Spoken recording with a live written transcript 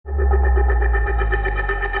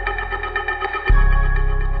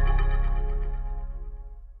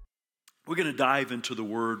going to dive into the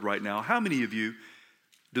Word right now. How many of you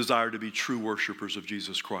desire to be true worshipers of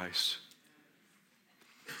Jesus Christ?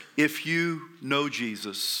 If you know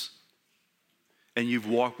Jesus and you've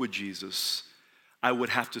walked with Jesus, I would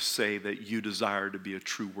have to say that you desire to be a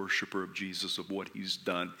true worshiper of Jesus, of what he's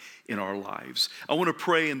done in our lives. I want to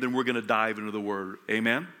pray, and then we're going to dive into the Word.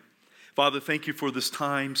 Amen? Father, thank you for this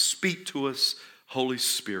time. Speak to us, Holy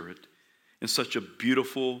Spirit, in such a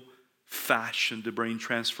beautiful fashion to bring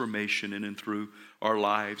transformation in and through our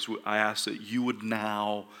lives. I ask that you would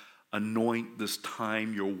now anoint this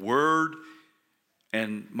time, your Word,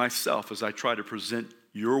 and myself as I try to present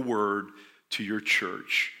your Word to your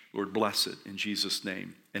church. Lord, bless it in Jesus'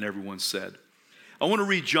 name. And everyone said. I want to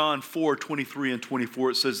read John 4:23 and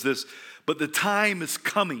 24. It says this, but the time is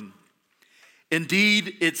coming.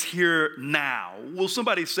 Indeed, it's here now. Will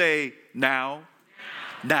somebody say now?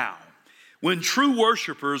 Now. When true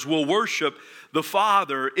worshipers will worship the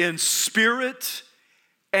Father in spirit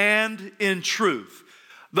and in truth.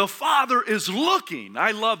 The Father is looking.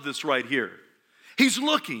 I love this right here. He's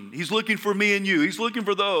looking. He's looking for me and you. He's looking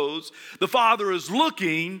for those. The Father is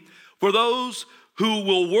looking for those who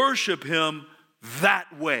will worship him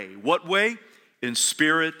that way. What way? In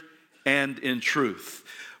spirit and in truth.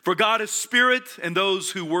 For God is spirit, and those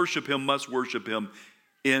who worship him must worship him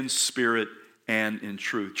in spirit and in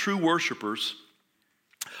truth. True worshipers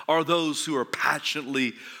are those who are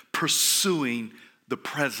passionately pursuing the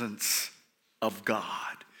presence of God.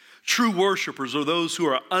 True worshipers are those who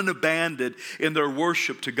are unabandoned in their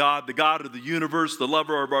worship to God, the God of the universe, the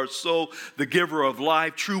lover of our soul, the giver of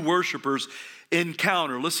life. True worshipers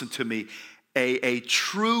encounter, listen to me, a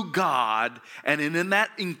true God, and in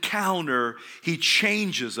that encounter, he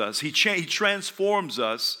changes us. He transforms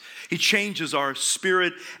us. He changes our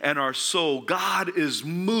spirit and our soul. God is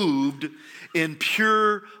moved in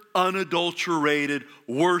pure, unadulterated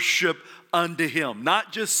worship unto him.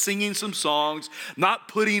 Not just singing some songs, not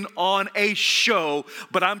putting on a show,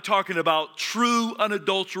 but I'm talking about true,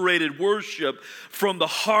 unadulterated worship from the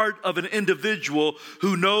heart of an individual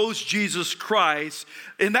who knows Jesus Christ.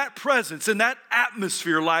 In that presence, in that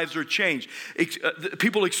atmosphere, lives are changed.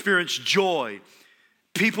 People experience joy.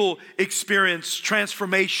 People experience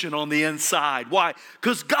transformation on the inside. Why?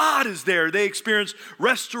 Because God is there. They experience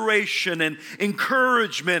restoration and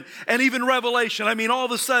encouragement and even revelation. I mean, all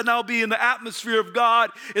of a sudden I'll be in the atmosphere of God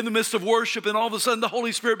in the midst of worship, and all of a sudden the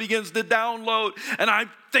Holy Spirit begins to download, and I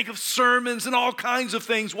think of sermons and all kinds of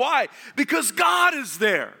things. Why? Because God is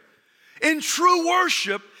there. In true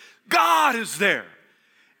worship, God is there.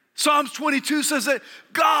 Psalms 22 says that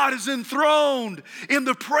God is enthroned in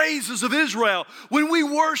the praises of Israel. When we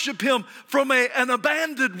worship him from an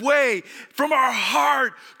abandoned way, from our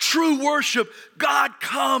heart, true worship, God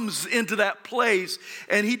comes into that place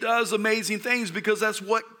and he does amazing things because that's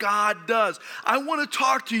what God does. I want to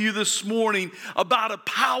talk to you this morning about a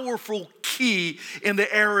powerful key in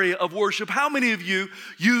the area of worship. How many of you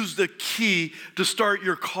used a key to start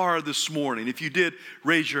your car this morning? If you did,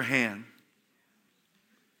 raise your hand.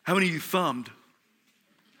 How many of you thumbed?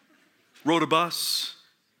 Rode a bus?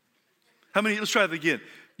 How many? Let's try that again.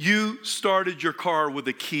 You started your car with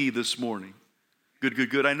a key this morning. Good, good,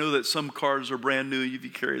 good. I know that some cars are brand new. If you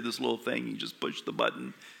carry this little thing, you just push the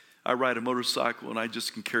button. I ride a motorcycle and I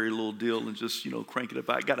just can carry a little deal and just, crank it up.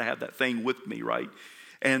 I got to have that thing with me, right?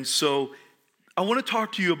 And so I want to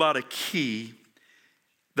talk to you about a key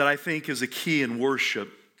that I think is a key in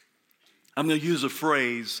worship. I'm going to use a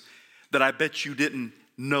phrase that I bet you didn't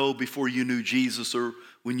know before you knew Jesus, or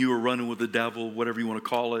when you were running with the devil, whatever you want to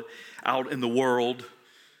call it, out in the world.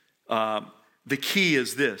 The key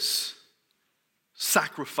is this: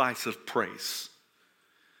 sacrifice of praise.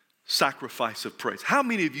 Sacrifice of praise. How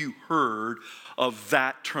many of you heard of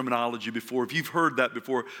that terminology before? If you've heard that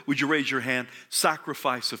before, would you raise your hand?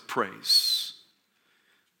 Sacrifice of praise.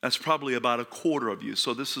 That's probably about a quarter of you.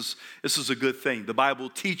 So this is a good thing. The Bible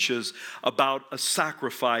teaches about a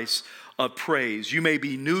sacrifice of praise. You may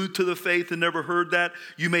be new to the faith and never heard that.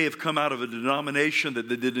 You may have come out of a denomination that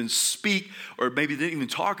didn't speak or maybe didn't even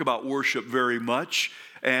talk about worship very much.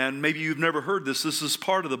 And maybe you've never heard this. This is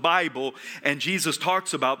part of the Bible, and Jesus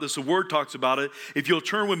talks about this. The Word talks about it. If you'll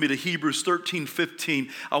turn with me to Hebrews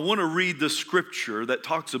 13:15, I want to read the scripture that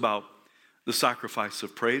talks about the sacrifice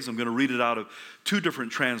of praise. I'm going to read it out of two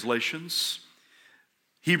different translations.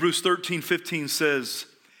 Hebrews 13:15 says,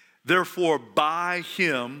 "Therefore by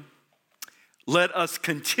him let us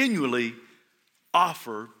continually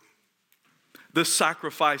offer the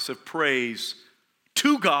sacrifice of praise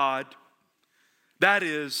to God, that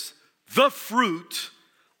is the fruit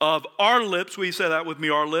of our lips." Will you say that with me,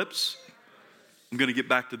 our lips? I'm going to get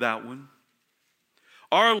back to that one.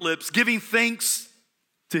 our lips, giving thanks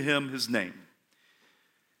to him, his name.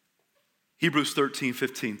 Hebrews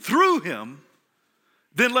 13:15. Through him,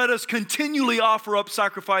 then let us continually offer up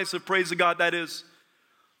sacrifice of praise to God. That is,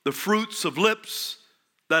 the fruits of lips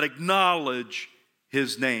that acknowledge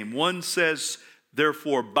his name. One says,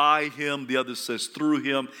 therefore, by him. The other says, through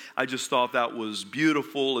him. I just thought that was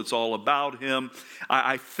beautiful. It's all about him.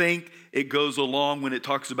 I think it goes along when it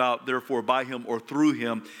talks about, therefore, by him or through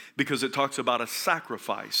him, because it talks about a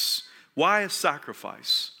sacrifice. Why a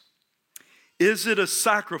sacrifice? Is it a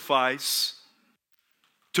sacrifice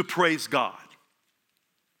to praise God?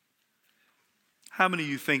 How many of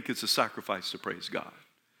you think it's a sacrifice to praise God?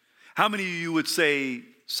 How many of you would say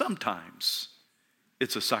sometimes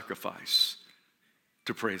it's a sacrifice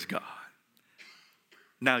to praise God?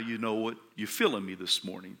 Now you know what you're feeling me this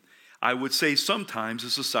morning. I would say sometimes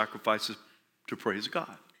it's a sacrifice to praise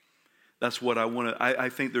God. That's what I want to, I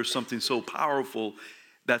think there's something so powerful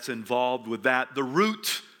that's involved with that. The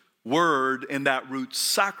root word in that root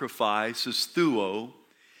sacrifice is thuo,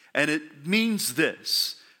 and it means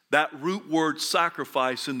this. That root word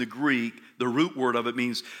sacrifice in the Greek, the root word of it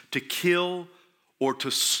means to kill or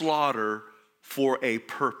to slaughter for a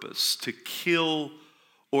purpose. To kill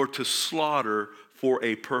or to slaughter for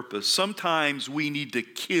a purpose. Sometimes we need to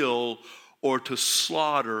kill or to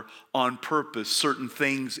slaughter on purpose certain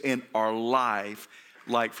things in our life.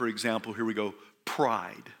 Like, for example, here we go,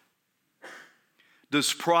 pride.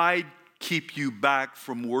 Does pride keep you back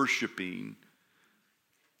from worshiping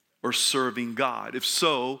or serving God? If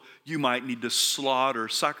so, you might need to slaughter,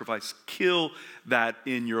 sacrifice, kill that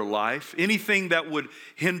in your life. Anything that would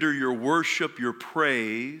hinder your worship, your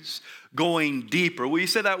praise, going deeper. Will you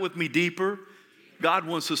say that with me, deeper? God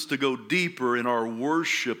wants us to go deeper in our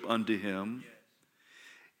worship unto him.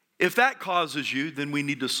 If that causes you, then we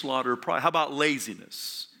need to slaughter pride. How about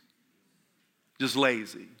laziness? Just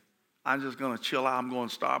lazy. I'm just going to chill out. I'm going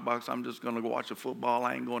to Starbucks. I'm just going to go watch the football.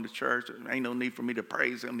 I ain't going to church. There ain't no need for me to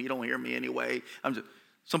praise him. He don't hear me anyway.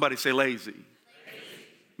 Somebody say lazy.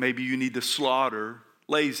 Maybe you need to slaughter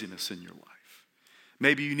laziness in your life.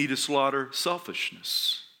 Maybe you need to slaughter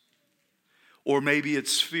selfishness. Or maybe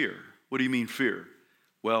it's fear. What do you mean fear?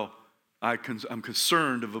 Well, I'm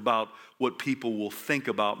concerned about what people will think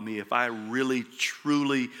about me if I really,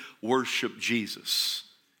 truly worship Jesus.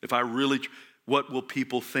 What will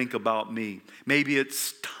people think about me? Maybe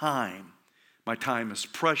it's time. My time is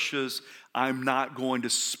precious. I'm not going to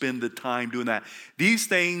spend the time doing that. These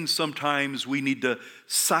things sometimes we need to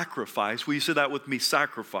sacrifice. Will you say that with me,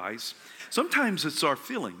 sacrifice? Sometimes it's our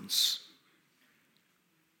feelings.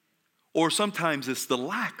 Or sometimes it's the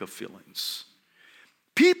lack of feelings.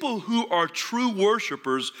 People who are true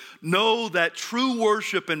worshipers know that true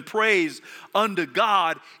worship and praise unto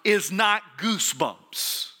God is not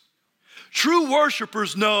goosebumps. True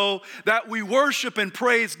worshipers know that we worship and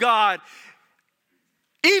praise God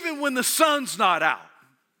even when the sun's not out.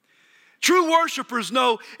 True worshipers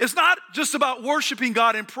know it's not just about worshiping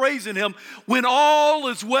God and praising him when all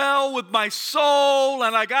is well with my soul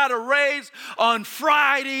and I got a raise on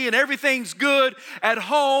Friday and everything's good at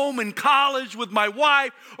home and college with my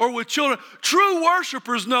wife or with children. True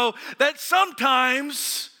worshipers know that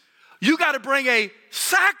sometimes you got to bring a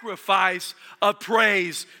sacrifice of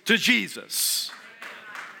praise to Jesus.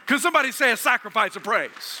 Can somebody say a sacrifice of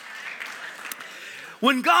praise?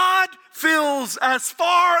 When God feels as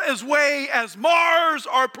far away as Mars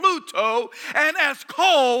or Pluto and as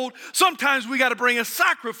cold, sometimes we got to bring a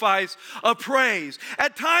sacrifice of praise.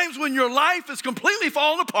 At times when your life is completely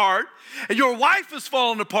falling apart, and your wife is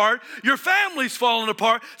falling apart, your family's falling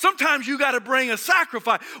apart, sometimes you got to bring a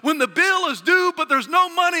sacrifice. When the bill is due but there's no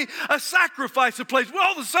money, a sacrifice of praise. Well,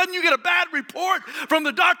 all of a sudden you get a bad report from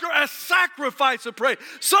the doctor, a sacrifice of praise.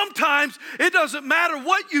 Sometimes it doesn't matter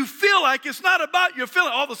what you feel like. It's not about your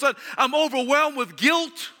feeling. All of a sudden I'm overwhelmed with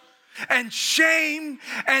guilt and shame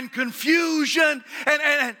and confusion.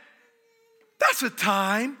 And that's a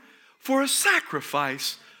time for a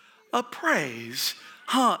sacrifice of praise.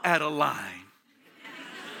 At a line.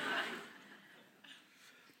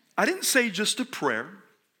 I didn't say just a prayer,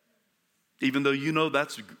 even though you know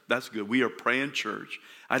that's good. We are praying church.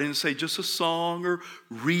 I didn't say just a song or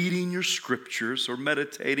reading your scriptures or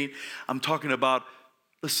meditating. I'm talking about,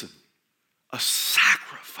 listen, a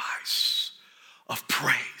sacrifice of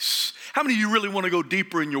praise. How many of you really want to go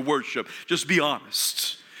deeper in your worship? Just be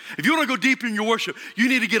honest. If you want to go deep in your worship, you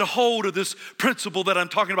need to get a hold of this principle that I'm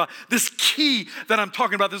talking about, this key that I'm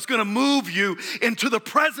talking about that's going to move you into the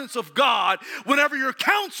presence of God whenever your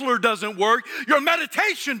counselor doesn't work, your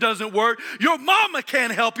meditation doesn't work, your mama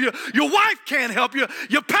can't help you, your wife can't help you,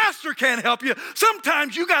 your pastor can't help you.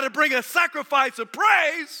 Sometimes you got to bring a sacrifice of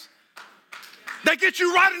praise that gets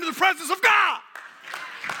you right into the presence of God.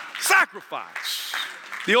 Sacrifice.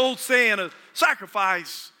 The old saying of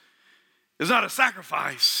sacrifice is not a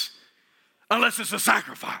sacrifice unless it's a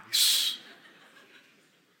sacrifice.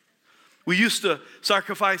 We used to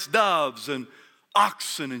sacrifice doves and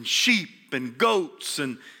oxen and sheep and goats,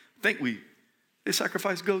 and I think they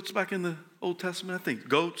sacrificed goats back in the Old Testament. I think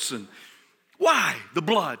goats. And why? The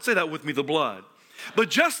blood. Say that with me, the blood.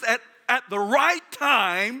 But just at the right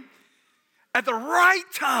time,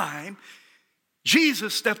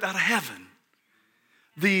 Jesus stepped out of heaven.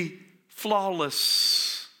 The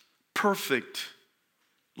flawless, perfect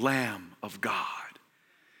Lamb of God.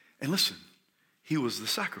 And listen, he was the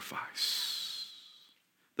sacrifice.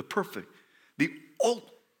 The perfect, the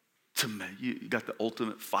ultimate. You got the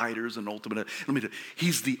ultimate fighters and ultimate.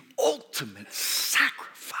 He's the ultimate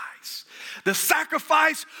sacrifice. The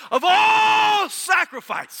sacrifice of all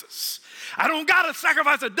sacrifices. I don't got to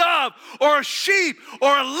sacrifice a dove or a sheep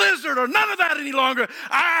or a lizard or none of that any longer.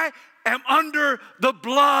 I am under the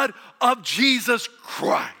blood of Jesus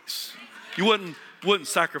Christ. You wouldn't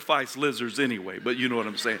sacrifice lizards anyway, but you know what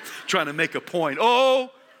I'm saying. Trying to make a point. Oh,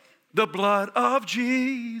 the blood of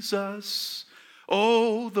Jesus.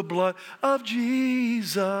 Oh, the blood of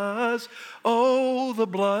Jesus. Oh, the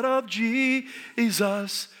blood of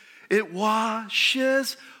Jesus. It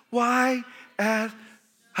washes white as...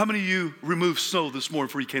 How many of you removed snow this morning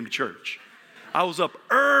before you came to church? I was up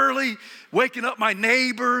early, waking up my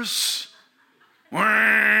neighbors.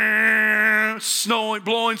 Snowing,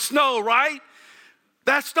 blowing snow, right?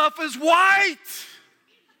 That stuff is white.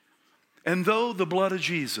 And though the blood of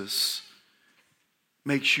Jesus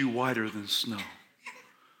makes you whiter than snow.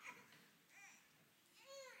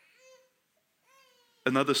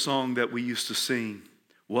 Another song that we used to sing,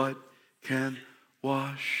 what can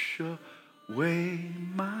wash away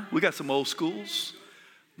my... We got some old schools.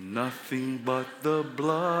 Nothing but the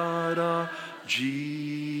blood of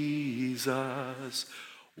Jesus.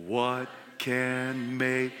 What can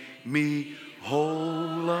make me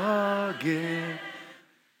whole again?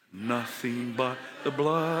 Nothing but the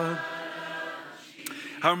blood.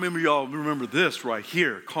 I remember y'all remember this right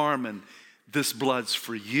here. Carmen, this blood's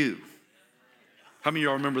for you. How many of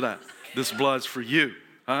y'all remember that? This blood's for you.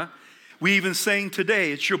 Huh? We even sang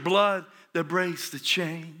today, it's your blood that breaks the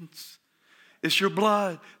chains. It's your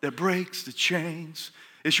blood that breaks the chains.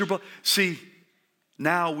 It's your blood. See,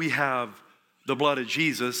 now we have the blood of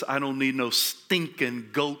Jesus. I don't need no stinking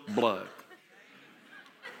goat blood.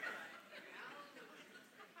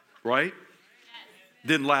 Right?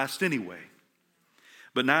 Didn't last anyway.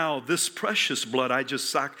 But now this precious blood, I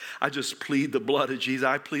just plead the blood of Jesus.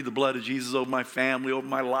 I plead the blood of Jesus over my family, over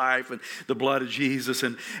my life, and the blood of Jesus.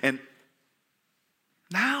 And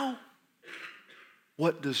now,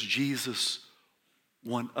 what does Jesus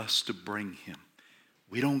want us to bring him?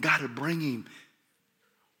 We don't got to bring him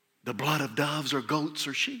the blood of doves or goats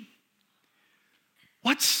or sheep.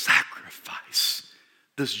 What sacrifice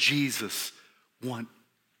does Jesus want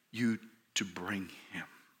you to bring him?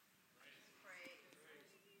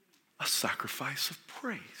 A sacrifice of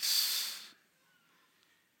praise.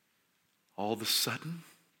 All of a sudden,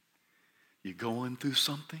 you're going through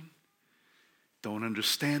something, don't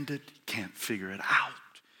understand it, can't figure it out.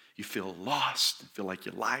 You feel lost, feel like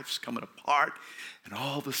your life's coming apart, and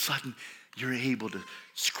all of a sudden, you're able to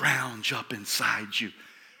scrounge up inside you.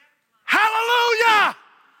 Hallelujah!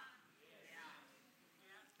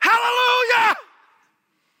 Hallelujah!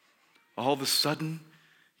 All of a sudden,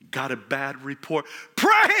 got a bad report.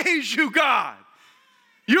 Praise you, God.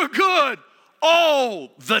 You're good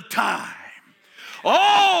all the time.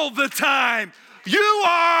 All the time. You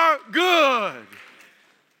are good.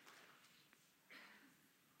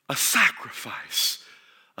 A sacrifice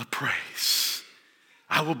of praise.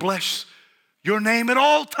 I will bless your name at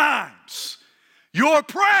all times. Your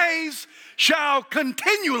praise shall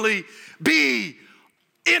continually be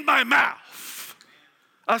in my mouth.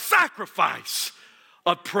 A sacrifice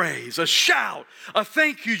of praise, a shout, a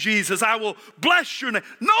thank you, Jesus. I will bless your name.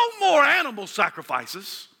 No more animal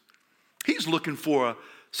sacrifices. He's looking for a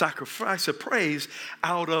sacrifice of praise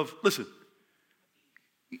out of, listen,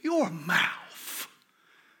 your mouth.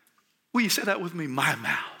 Will you say that with me? My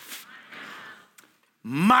mouth.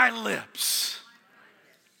 My lips.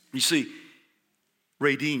 You see,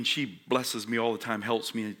 Radine, she blesses me all the time,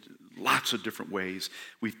 helps me lots of different ways.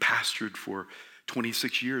 We've pastored for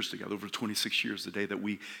 26 years together, over 26 years the day that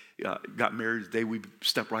we got married, the day we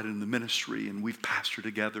stepped right into the ministry, and we've pastored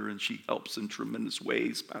together, and she helps in tremendous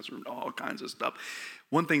ways, pastoring all kinds of stuff.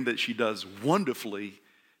 One thing that she does wonderfully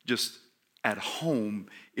just at home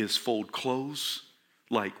is fold clothes.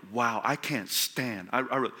 Like, wow, I can't stand.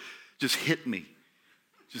 Just hit me.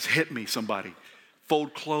 Just hit me, somebody.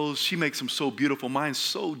 Fold clothes. She makes them so beautiful. Mine's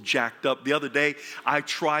so jacked up. The other day, I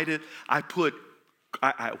tried it. I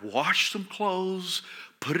washed some clothes,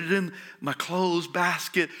 put it in my clothes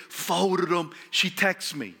basket, folded them. She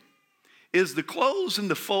texts me, "Is the clothes in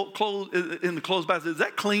the clothes basket, is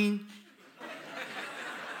that clean?"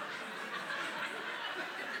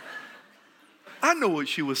 I know what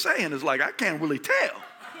she was saying. It's like, I can't really tell.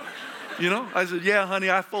 You know? I said, "Yeah, honey,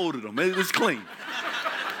 I folded them. It's clean."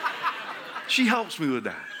 She helps me with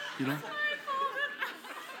that, you know?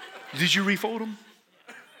 Did you refold them?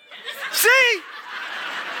 See?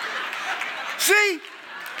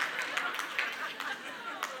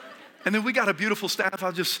 And then we got a beautiful staff.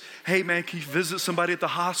 I'll just, "Hey man, can you visit somebody at the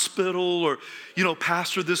hospital?" Or,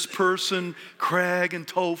 pastor this person, Craig and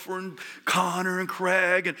Topher and Connor and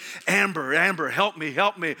Craig and Amber, help me,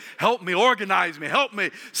 organize me, help me,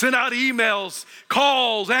 send out emails,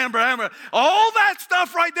 calls, Amber, all that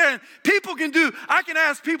stuff right there. And people can do, I can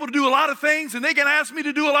ask people to do a lot of things, and they can ask me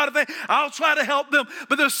to do a lot of things. I'll try to help them.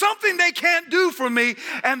 But there's something they can't do for me,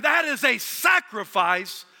 and that is a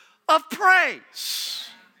sacrifice of praise.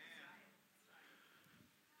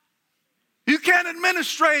 You can't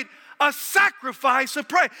administrate a sacrifice of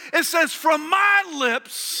praise. It says, from my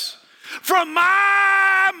lips, from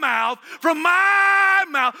my mouth, from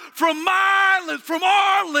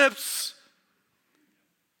our lips,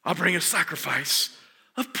 I'll bring a sacrifice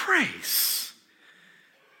of praise.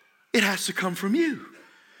 It has to come from you.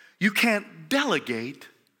 You can't delegate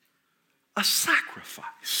a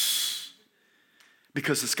sacrifice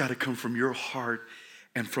because it's got to come from your heart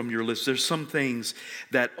and from your lips. There's some things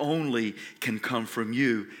that only can come from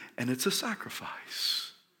you, and it's a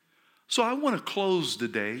sacrifice. So I want to close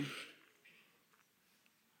today.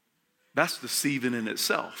 That's deceiving in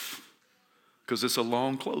itself, because it's a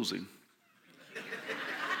long closing.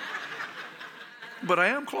 But I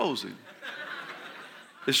am closing.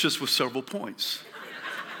 It's just with several points.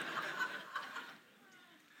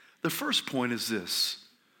 The first point is this: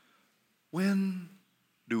 when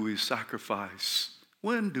do we sacrifice?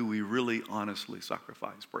 When do we really honestly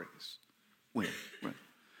sacrifice praise? When?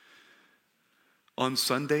 On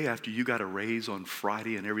Sunday, after you got a raise on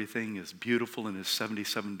Friday and everything is beautiful and it's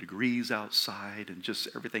 77 degrees outside and just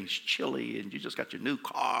everything's chilly and you just got your new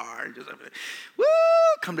car and just everything. Woo!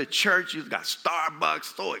 Come to church, you got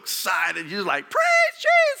Starbucks, so excited. You're like, "Praise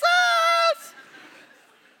Jesus!"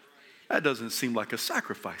 That doesn't seem like a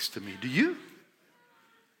sacrifice to me. Do you?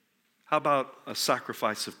 How about a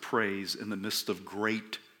sacrifice of praise in the midst of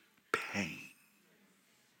great pain?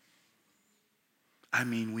 I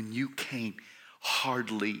mean, when you can't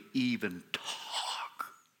hardly even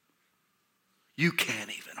talk, you can't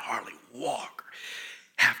even hardly walk, or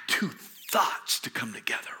have two thoughts to come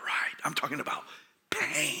together right. I'm talking about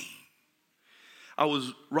pain. I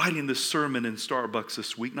was writing this sermon in Starbucks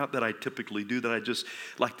this week. Not that I typically do that. I just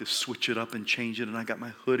like to switch it up and change it. And I got my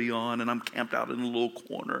hoodie on and I'm camped out in a little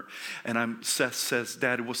corner. And Seth says,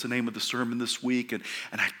 "Daddy, what's the name of the sermon this week?" And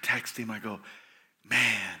I text him. I go,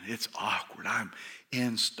 "Man, it's awkward. I'm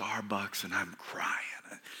in Starbucks and I'm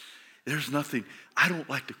crying. There's nothing, I don't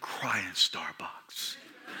like to cry in Starbucks."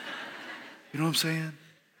 You know what I'm saying?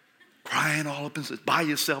 Crying all up by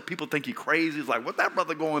yourself. People think you're crazy. It's like, what that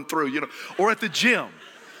brother going through, Or at the gym.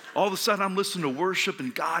 All of a sudden, I'm listening to worship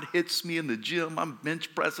and God hits me in the gym. I'm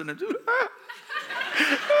bench pressing and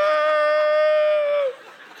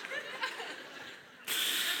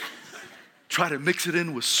try to mix it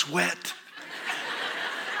in with sweat.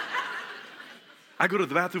 I go to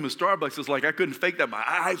the bathroom at Starbucks. It's like I couldn't fake that. My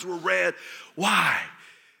eyes were red. Why?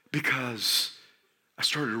 Because I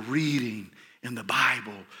started reading in the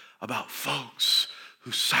Bible about folks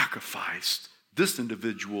who sacrificed this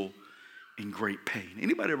individual in great pain.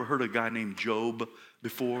 Anybody ever heard of a guy named Job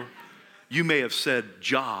before? You may have said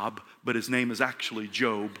Job, but his name is actually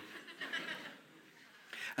Job.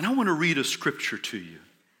 And I want to read a scripture to you,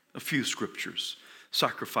 a few scriptures.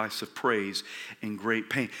 Sacrifice of praise in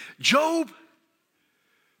great pain. Job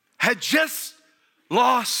had just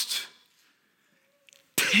lost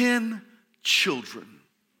 10 children.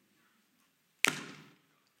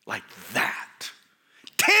 Like that.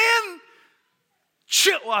 10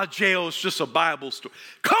 children. Well, J.O., it's just a Bible story.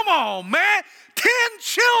 Come on, man. 10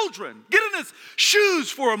 children. Get in his shoes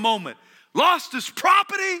for a moment. lost his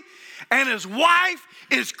property, and his wife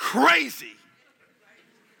is crazy.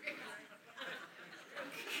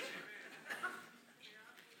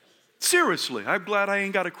 Seriously, I'm glad I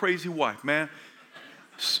ain't got a crazy wife, man.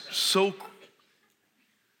 So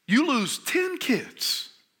you lose 10 kids.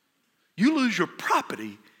 You lose your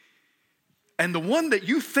property, and the one that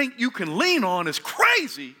you think you can lean on is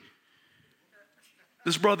crazy.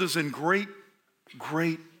 This brother's in great,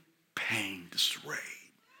 great pain, disarray,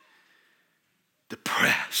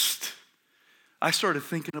 depressed. I started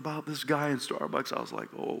thinking about this guy in Starbucks. I was like,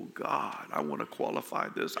 oh God, I want to qualify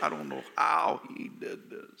this. I don't know how he did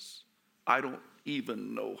this. I don't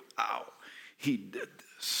even know how he did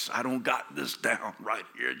this. I don't got this down right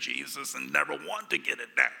here, Jesus, and never want to get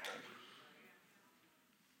it down.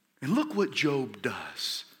 And look what Job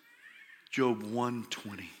does. Job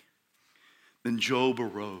 1:20. Then Job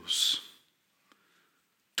arose,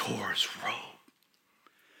 tore his robe,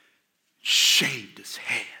 shaved his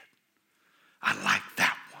head. I like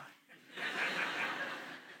that one.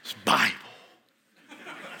 It's Bible.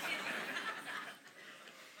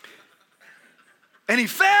 And he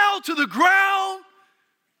fell to the ground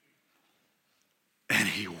and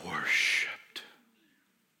he worshiped.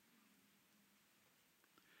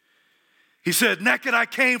 He said, naked I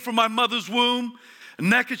came from my mother's womb,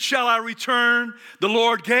 naked shall I return. The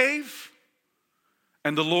Lord gave,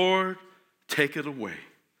 and the Lord take it away.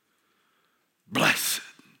 Blessed.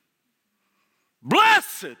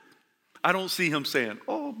 Blessed. I don't see him saying,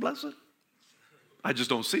 oh, blessed. I just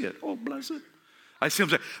don't see it. Oh, blessed. I see him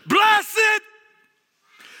saying, blessed.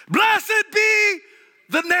 Blessed be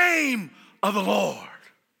the name of the Lord.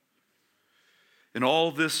 In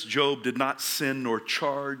all this, Job did not sin nor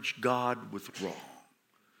charge God with wrong.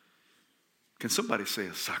 Can somebody say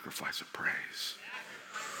a sacrifice of praise?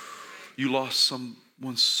 You lost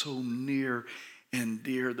someone so near and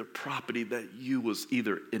dear, the property that you was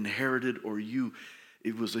either inherited or he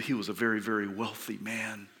was a very, very wealthy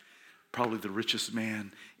man, probably the richest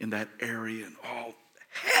man in that area, and all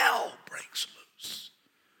hell breaks loose.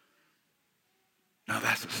 Now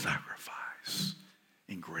that's a sacrifice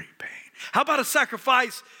in great pain. How about a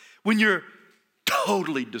sacrifice when you're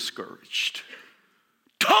totally discouraged?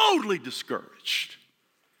 Totally discouraged.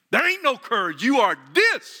 There ain't no courage. You are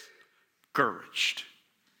discouraged.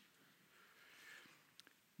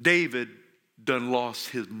 David done lost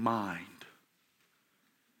his mind.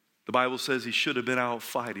 The Bible says he should have been out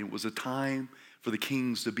fighting. It was a time for the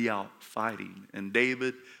kings to be out fighting. And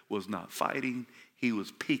David was not fighting. He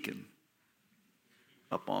was peeking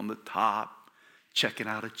up on the top, checking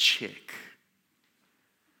out a chick.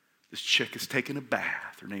 This chick is taking a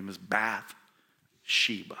bath. Her name is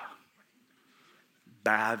Bathsheba.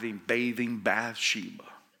 Bathing Bathsheba.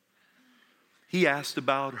 He asked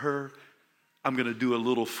about her. I'm going to do a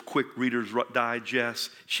little quick Reader's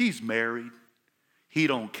Digest. She's married. He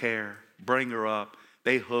don't care. Bring her up.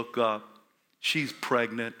 They hook up. She's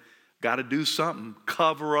pregnant. Got to do something.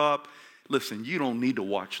 Cover up. Listen, you don't need to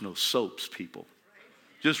watch no soaps, people.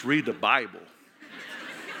 Just read the Bible.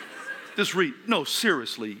 Just read. No,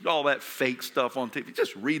 seriously, all that fake stuff on TV.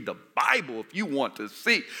 Just read the Bible if you want to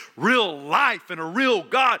see real life and a real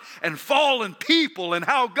God and fallen people and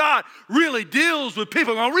how God really deals with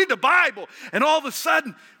people. I'm going to read the Bible. And all of a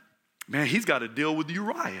sudden, man, he's got to deal with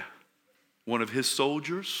Uriah, one of his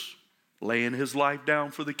soldiers, laying his life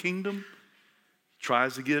down for the kingdom.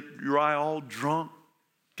 Tries to get Uriah all drunk,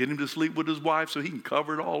 get him to sleep with his wife so he can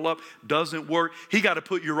cover it all up. Doesn't work. He got to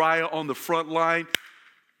put Uriah on the front line.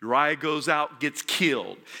 Uriah goes out, gets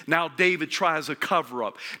killed. Now David tries a cover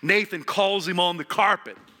up. Nathan calls him on the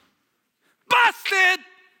carpet. Busted!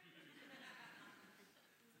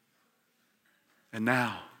 And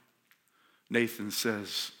now Nathan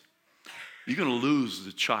says, you're going to lose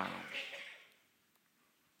the child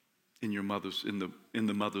in your mother's in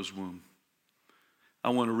the mother's womb. I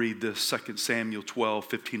want to read this, 2 Samuel 12,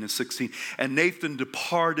 15 and 16. And Nathan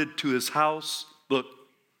departed to his house. Look,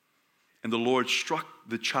 and the Lord struck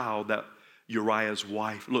the child that Uriah's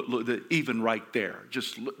wife. Look, even right there.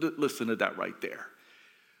 Just listen to that right there.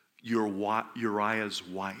 Uriah's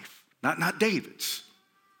wife, not David's.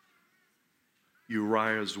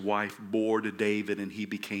 Uriah's wife bore to David, and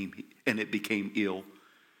it became ill.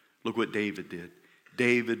 Look what David did.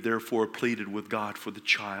 David therefore pleaded with God for the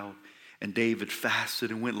child, and David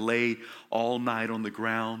fasted and went and lay all night on the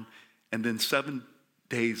ground, and then 7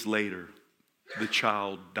 days later, the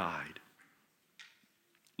child died.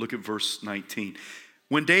 Look at verse 19.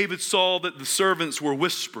 When David saw that the servants were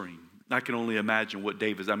whispering, I can only imagine what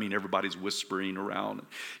everybody's whispering around.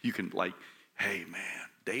 You can hey man,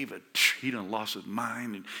 David, he done lost his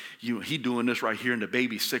mind, and he doing this right here, and the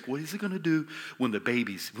baby's sick. What is he going to do when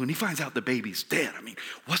he finds out the baby's dead? I mean,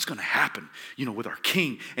 what's going to happen, with our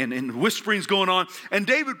king? And whispering's going on. And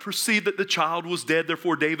David perceived that the child was dead.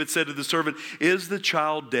 Therefore, David said to the servant, is the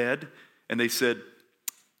child dead? And they said,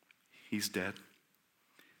 he's dead.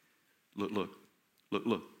 Look.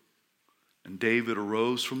 And David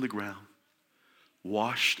arose from the ground,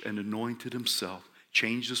 washed and anointed himself,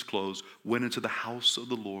 changed his clothes, went into the house of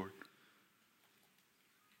the Lord,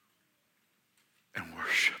 and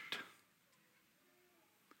worshiped.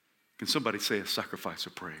 Can somebody say a sacrifice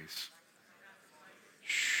of praise?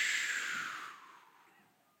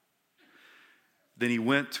 Then he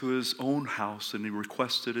went to his own house and he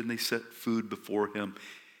requested, and they set food before him,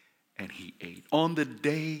 and he ate. On the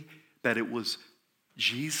day that it was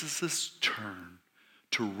Jesus' turn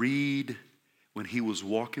to read when he was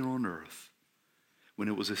walking on earth, when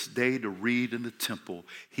it was his day to read in the temple,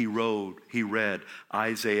 he read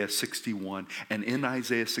Isaiah 61. And in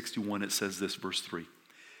Isaiah 61, it says this, verse 3.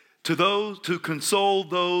 To console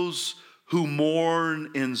those who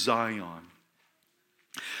mourn in Zion.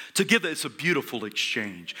 It's a beautiful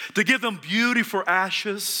exchange. To give them beauty for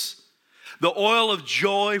ashes, the oil of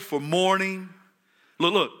joy for mourning.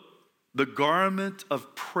 Look, the garment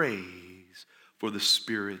of praise for the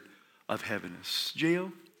spirit of heaviness.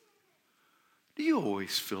 J.O., do you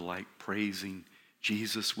always feel like praising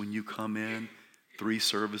Jesus when you come in? 3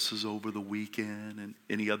 services over the weekend and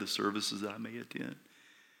any other services that I may attend?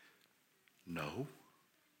 No.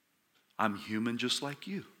 I'm human just like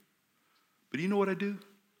you. But you know what I do?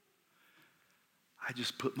 I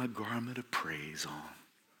just put my garment of praise on.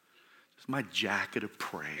 Just my jacket of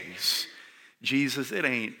praise. Jesus, it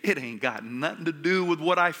ain't got nothing to do with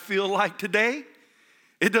what I feel like today.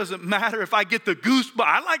 It doesn't matter if I get the goosebumps.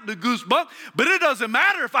 I like the goosebumps, but it doesn't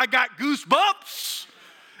matter if I got goosebumps.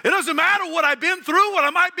 It doesn't matter what I've been through, what I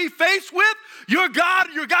might be faced with. You're God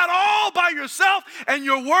all by yourself, and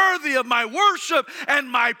you're worthy of my worship and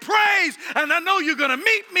my praise. And I know you're going to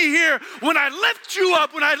meet me here when I lift you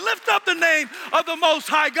up, when I lift up the name of the Most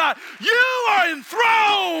High God. You are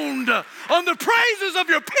enthroned on the praises of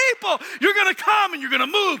your people. You're going to come and you're going to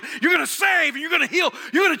move. You're going to save and you're going to heal.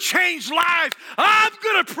 You're going to change lives. I'm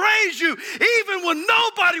going to praise you. Even when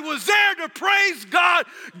nobody was there to praise God,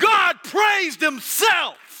 God praised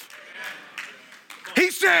himself. He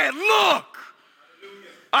said, look,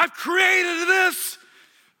 I've created this,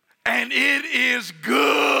 and it is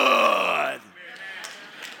good.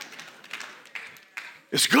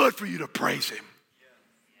 It's good for you to praise him.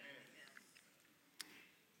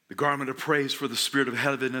 The garment of praise for the spirit of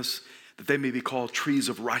heaviness, that they may be called trees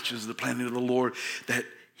of righteousness, the planting of the Lord, that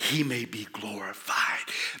he may be glorified.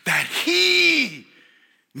 That he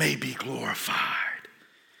may be glorified.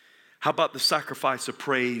 How about the sacrifice of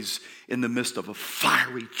praise in the midst of a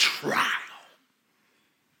fiery trial?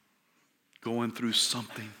 Going through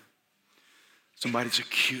something. Somebody's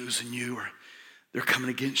accusing you, or they're coming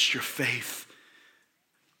against your faith.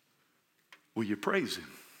 Will you praise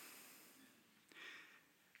him?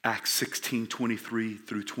 Acts 16:23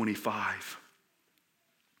 through 25.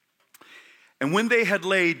 And when they had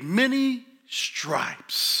laid many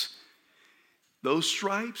stripes, those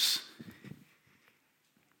stripes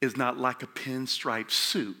is not like a pinstripe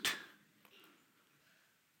suit.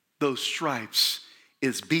 Those stripes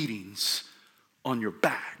is beatings on your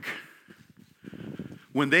back.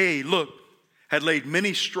 When they had laid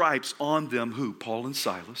many stripes on them, who? Paul and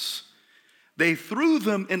Silas. They threw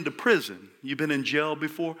them into prison. You've been in jail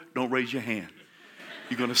before? Don't raise your hand.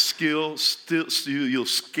 You're going to you'll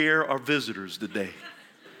scare our visitors today.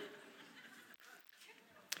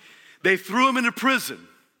 They threw them into prison,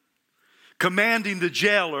 commanding the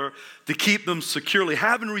jailer to keep them securely.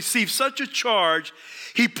 Having received such a charge,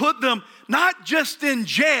 he put them not just in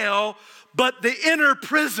jail, but the inner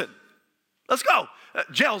prison. Let's go.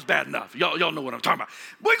 Jail's bad enough. Y'all know what I'm talking about.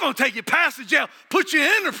 We're going to take you past the jail, put you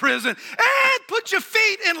in the prison, and put your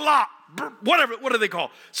feet in what do they call?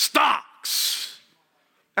 Stocks.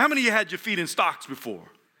 How many of you had your feet in stocks before?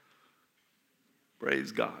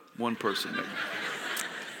 Praise God. One person maybe.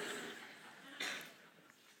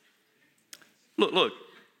 Look.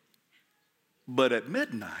 But at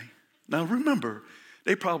midnight, now remember,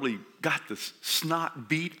 they probably got the snot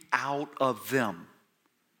beat out of them.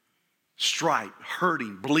 Stripe,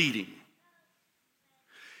 hurting, bleeding.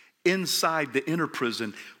 Inside the inner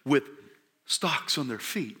prison with stocks on their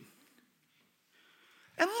feet.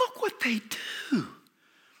 And look what they do.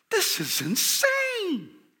 This is insane.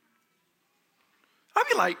 I'd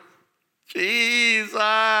be like, Jesus,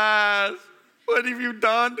 what have you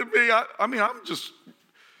done to me? I mean,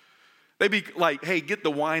 They'd be like, hey, get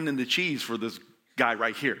the wine and the cheese for this guy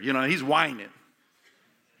right here. You know, he's whining.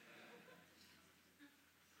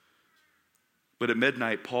 But at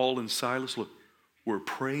midnight, Paul and Silas, look, were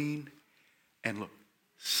praying and look,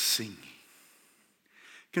 singing.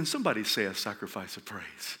 Can somebody say a sacrifice of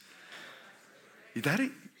praise?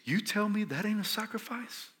 You tell me that ain't a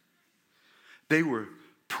sacrifice? They were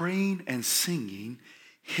praying and singing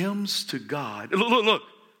hymns to God. Look.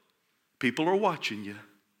 People are watching you.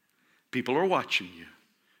 People are watching you.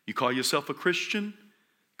 You call yourself a Christian?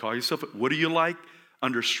 What are you like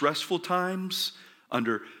under stressful times?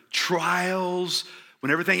 Under trials?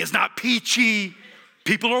 When everything is not peachy?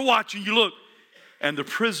 People are watching you. Look. And the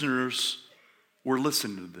prisoners were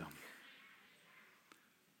listening to them.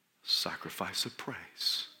 Sacrifice of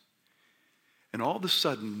praise. And all of a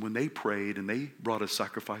sudden, when they prayed and they brought a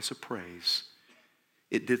sacrifice of praise,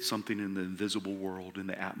 it did something in the invisible world, in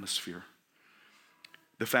the atmosphere.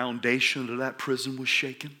 The foundation of that prison was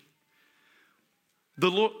shaken.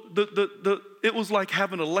 It was like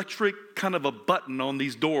having an electric kind of a button on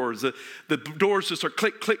these doors. The doors just are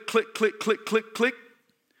click, click, click, click, click, click, click.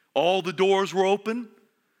 All the doors were open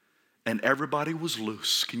and everybody was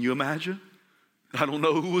loose. Can you imagine? I don't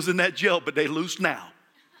know who was in that jail, but they loose now.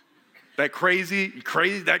 That crazy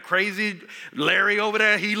Larry over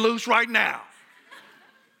there, he loose right now.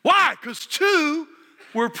 Why? Because two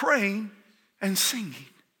were praying and singing.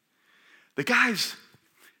 The guys,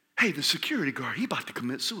 hey, the security guard, he about to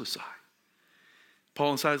commit suicide.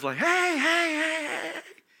 Paul and Silas like, hey,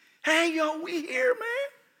 yo, we here, man.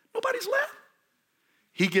 Nobody's left.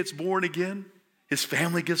 He gets born again. His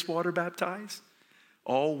family gets water baptized.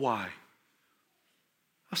 All why?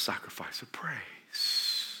 A sacrifice of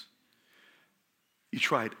praise. You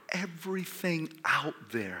tried everything out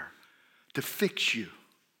there to fix you.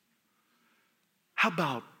 How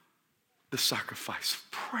about the sacrifice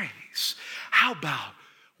of praise? How about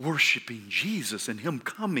worshiping Jesus and him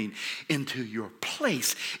coming into your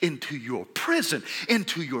place, into your prison,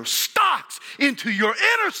 into your stocks, into your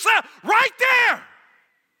inner self, right there?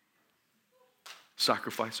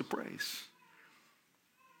 Sacrifice of praise.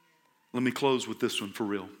 Let me close with this one for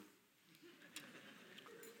real.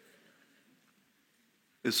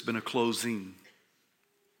 It's been a closing,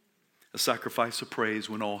 a sacrifice of praise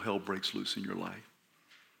when all hell breaks loose in your life.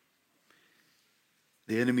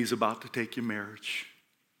 The enemy's about to take your marriage.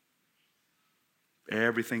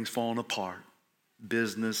 Everything's falling apart.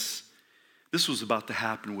 Business. This was about to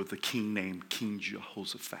happen with a king named King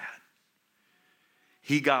Jehoshaphat.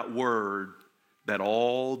 He got word that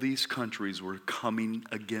all these countries were coming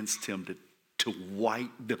against him to wipe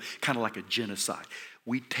them, kind of like a genocide.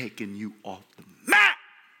 We taking you off the map.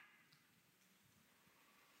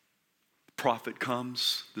 The prophet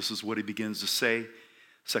comes. This is what he begins to say.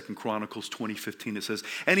 2 Chronicles 20:15, it says,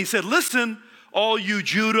 and he said, listen, all you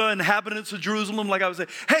Judah, inhabitants of Jerusalem, like I was saying,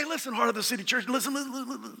 hey, listen, heart of the city church, listen.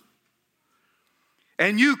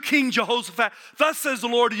 And you, King Jehoshaphat, thus says the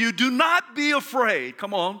Lord to you, do not be afraid.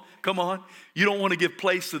 Come on. You don't want to give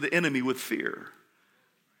place to the enemy with fear.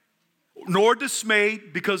 Nor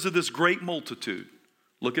dismayed because of this great multitude.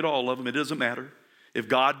 Look at all of them. It doesn't matter. If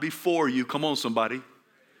God be for you, come on, somebody.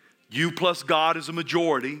 You plus God is a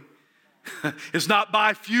majority. It's not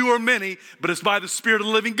by few or many, but it's by the Spirit of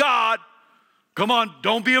the living God. Come on,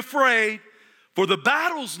 don't be afraid. For the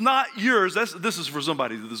battle's not yours. This is for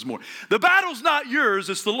somebody this morning. The battle's not yours,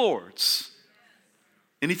 it's the Lord's.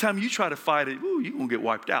 Anytime you try to fight it, you're going to get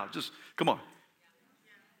wiped out. Just, come on.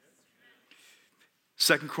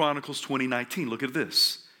 2 Chronicles 20:19, look at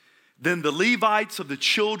this. Then the Levites of the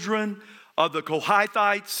children of the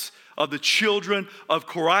Kohathites, of the children of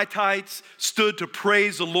Korathites stood to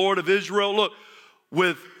praise the Lord of Israel. Look,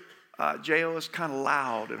 with J.O. is kind of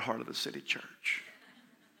loud at Heart of the City Church.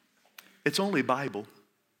 It's only Bible.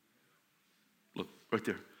 Look, right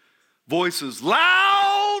there. Voices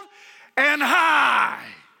loud and high.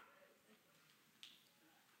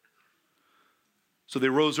 So they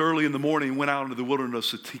rose early in the morning and went out into the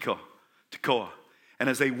wilderness of Tekoa. And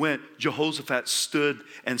as they went, Jehoshaphat stood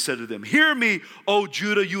and said to them, hear me, O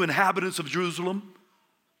Judah, you inhabitants of Jerusalem.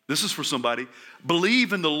 This is for somebody.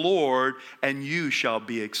 Believe in the Lord and you shall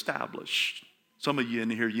be established. Some of you in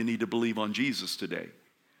here, you need to believe on Jesus today.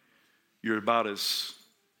 You're about as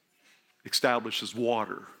established as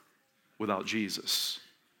water without Jesus.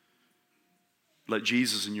 Let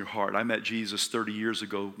Jesus in your heart. I met Jesus 30 years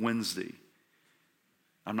ago Wednesday.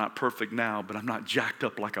 I'm not perfect now, but I'm not jacked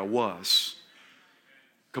up like I was.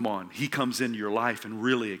 Come on, he comes into your life and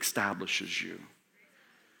really establishes you.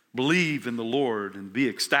 Believe in the Lord and be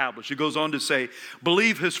established. It goes on to say,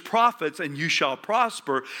 believe his prophets and you shall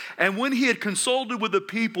prosper. And when he had consulted with the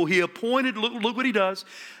people, he appointed, look what he does.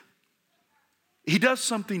 He does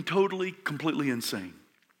something totally, completely insane.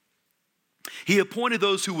 He appointed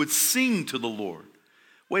those who would sing to the Lord.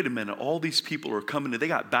 Wait a minute, all these people are coming in. They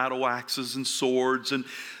got battle axes and swords and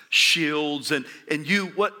shields. And you,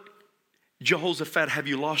 what? Jehoshaphat, have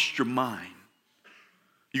you lost your mind?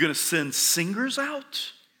 You're going to send singers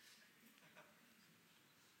out?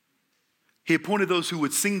 He appointed those who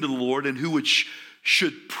would sing to the Lord and who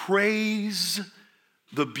should praise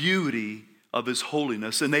the beauty of his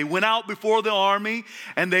holiness. And they went out before the army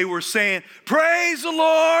and they were saying, praise the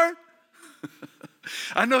Lord.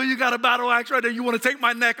 I know you got a battle axe right there. You want to take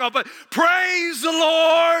my neck off, but praise the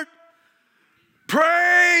Lord.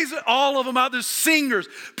 Praise all of them out there, singers.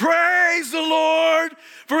 Praise the Lord,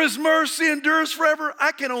 for his mercy endures forever.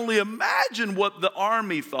 I can only imagine what the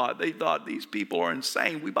army thought. They thought these people are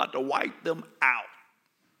insane. We're about to wipe them out.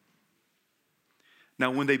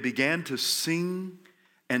 Now, when they began to sing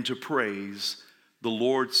and to praise, the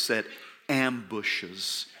Lord set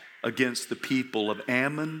ambushes against the people of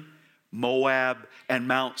Ammon, Moab, and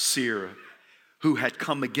Mount Seir, who had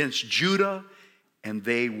come against Judah, and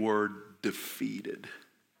they were defeated.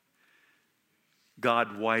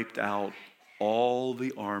 God wiped out all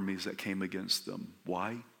the armies that came against them.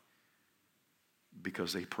 Why?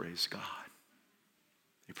 Because they praised God.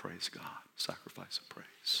 They praised God. Sacrifice of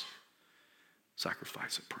praise.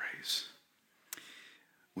 Sacrifice of praise.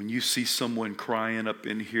 When you see someone crying up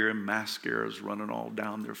in here and mascara's running all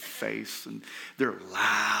down their face and they're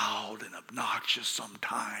loud and obnoxious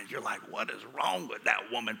sometimes, you're like, what is wrong with that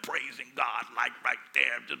woman praising God like right there?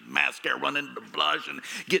 Just mascara running into blush and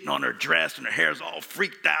getting on her dress and her hair's all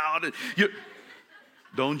freaked out. And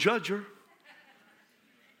don't judge her.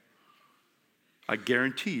 I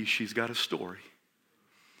guarantee you she's got a story.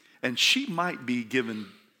 And she might be given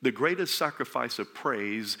the greatest sacrifice of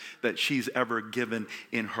praise that she's ever given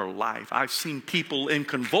in her life. I've seen people in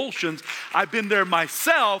convulsions. I've been there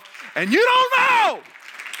myself, and you don't know.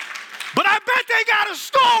 But I bet they got a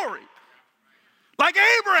story. Like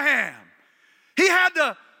Abraham. He had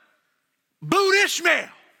to boot Ishmael.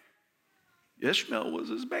 Ishmael was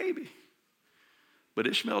his baby. But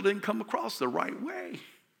Ishmael didn't come across the right way.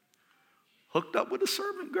 Hooked up with a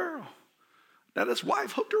servant girl that his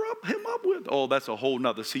wife hooked him up with. Oh, that's a whole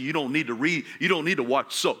nother. See, you don't need to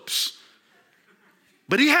watch soaps.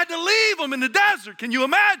 But he had to leave them in the desert. Can you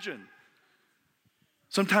imagine?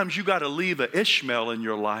 Sometimes you got to leave an Ishmael in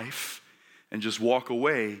your life and just walk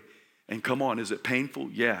away. And come on, is it painful?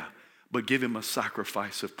 Yeah. But give him a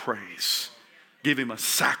sacrifice of praise. Give him a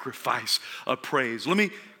sacrifice of praise. Let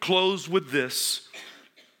me close with this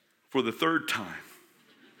for the third time.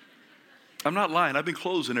 I'm not lying. I've been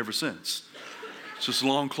closing ever since. It's just a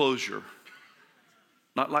long closure.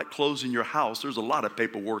 Not like closing your house. There's a lot of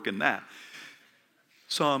paperwork in that.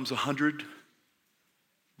 Psalms 100,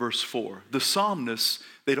 verse 4. The psalmists,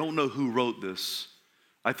 they don't know who wrote this.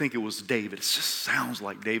 I think it was David. It just sounds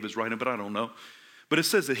like David's writing, but I don't know. But it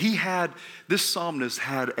says that this psalmist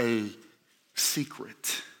had a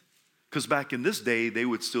secret. Because back in this day, they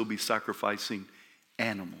would still be sacrificing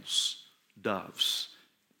animals, doves.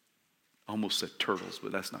 I almost said turtles,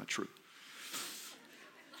 but that's not true.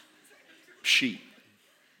 Sheep,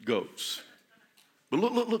 goats. But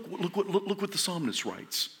look what the psalmist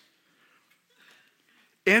writes.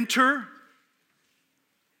 Enter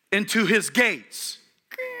into his gates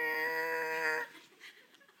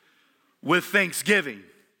with thanksgiving,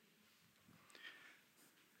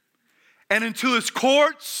 and into his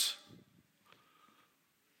courts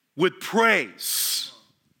with praise.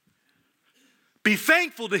 Be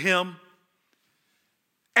thankful to him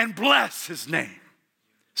and bless his name.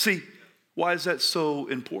 See, why is that so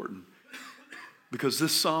important? Because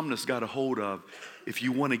this psalmist got a hold of, if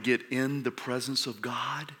you want to get in the presence of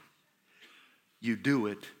God, you do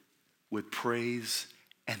it with praise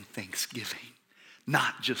and thanksgiving,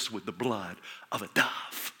 not just with the blood of a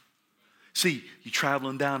dove. See, you're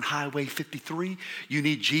traveling down Highway 53, you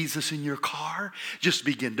need Jesus in your car, just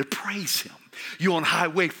begin to praise him. You're on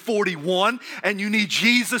Highway 41 and you need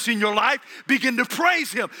Jesus in your life, begin to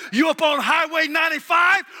praise him. You up on Highway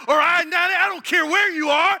 95 or I-90, I don't care where you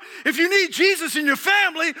are. If you need Jesus in your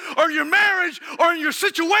family or your marriage or in your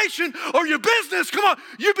situation or your business, come on,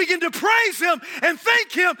 you begin to praise him and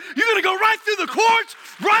thank him. You're going to go right through the courts,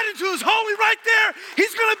 right into his holy, right there.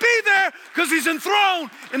 He's going to be there because he's enthroned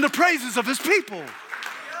in the praises of his people.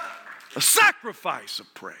 A sacrifice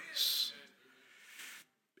of praise.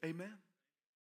 Amen.